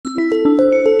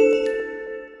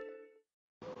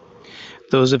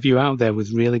Those of you out there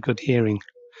with really good hearing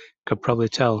could probably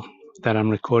tell that I'm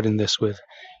recording this with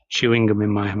chewing gum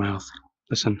in my mouth.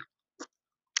 Listen.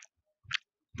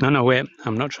 No, wait.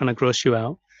 I'm not trying to gross you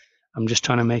out. I'm just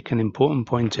trying to make an important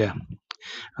point here.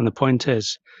 And the point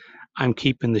is, I'm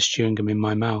keeping this chewing gum in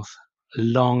my mouth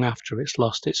long after it's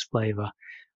lost its flavour,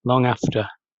 long after,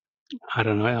 I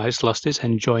don't know, it's lost its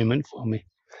enjoyment for me.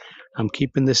 I'm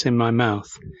keeping this in my mouth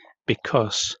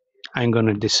because I'm going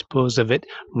to dispose of it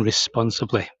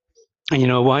responsibly. And you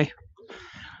know why?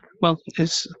 Well,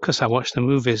 it's because I watch the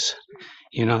movies.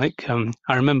 I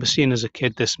remember seeing as a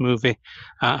kid this movie.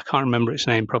 I can't remember its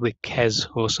name, probably Kes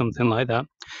or something like that.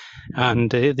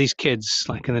 And these kids,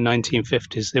 like in the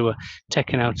 1950s, they were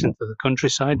taken out into the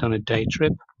countryside on a day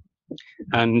trip.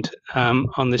 And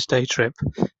on this day trip,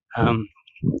 um,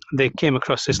 they came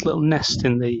across this little nest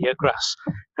in the grass,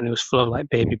 and it was full of like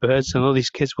baby birds. And all these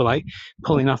kids were like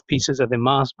pulling off pieces of the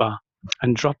Mars bar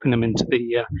and dropping them into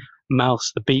the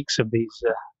mouths, the beaks of these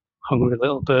hungry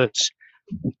little birds.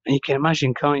 And you can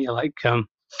imagine, can't you, like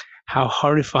how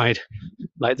horrified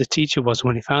like the teacher was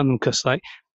when he found them, because like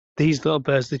these little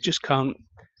birds, they just can't,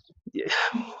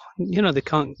 they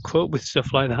can't cope with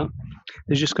stuff like that.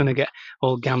 They're just going to get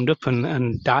all gammed up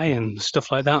and die and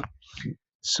stuff like that.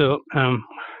 So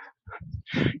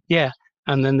yeah,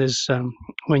 and then there's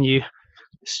when you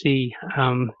see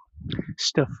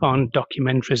stuff on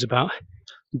documentaries about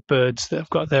birds that have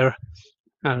got their,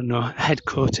 I don't know, head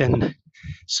caught in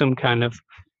some kind of,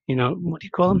 what do you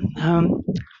call them?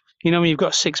 When you've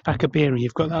got a six-pack of beer and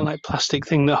you've got that like plastic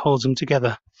thing that holds them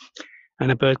together,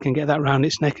 and a bird can get that round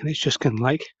its neck and it's just can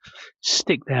like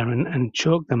stick there and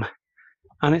choke them.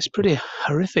 And it's pretty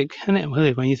horrific, isn't it,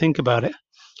 really, when you think about it?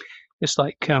 It's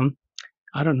like,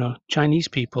 I don't know, Chinese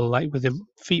people like with their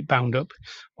feet bound up,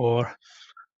 or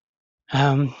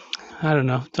I don't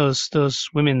know, those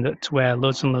women that wear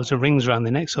loads and loads of rings around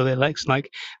their neck, so their legs, like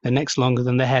their neck's longer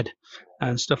than their head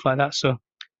and stuff like that. So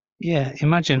yeah,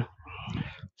 imagine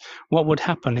what would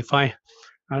happen if I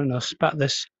don't know, spat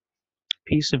this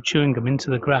piece of chewing gum into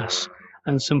the grass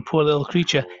and some poor little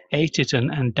creature ate it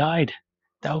and died.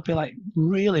 That would be like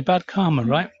really bad karma,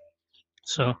 right?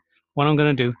 So what I'm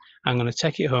going to do, I'm going to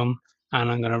take it home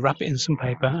and I'm going to wrap it in some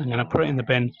paper. I'm going to put it in the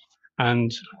bin,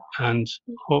 and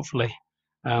hopefully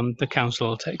the council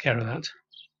will take care of that.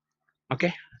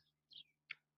 Okay.